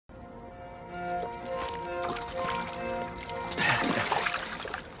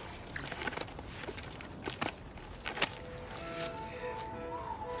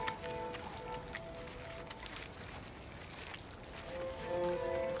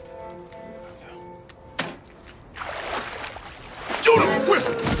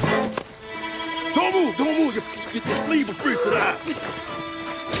move, don't move. Your sleeve will freeze to the eye.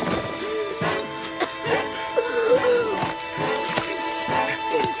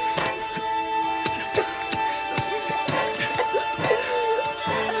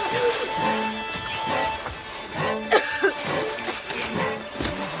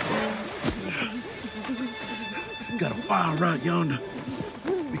 Got a fire right yonder.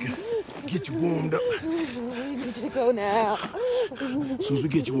 We can get you warmed up. We need to go now. As soon as we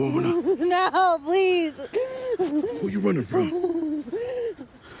get you warming up. Now, please. Who you running from?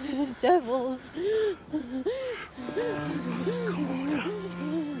 Devils. Come on now.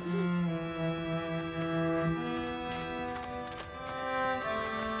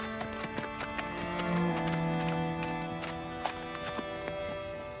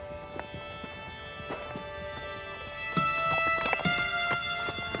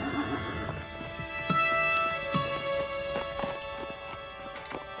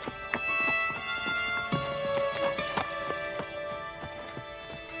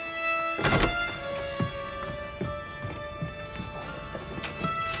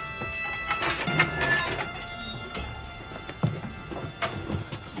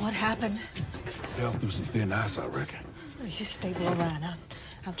 What happened? Fell through some thin ice, I reckon. Let's just stay below line.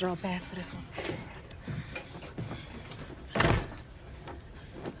 I'll draw a bath for this one.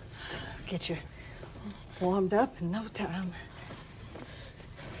 Get you warmed up in no time.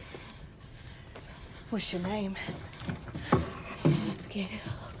 What's your name? Gail.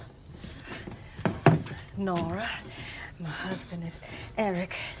 Nora. My husband is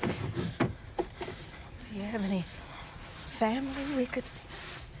Eric. Do you have any family we could...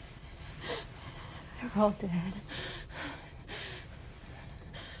 They're all dead.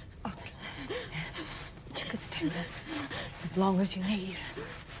 Oh, you could stay with us as long as you need.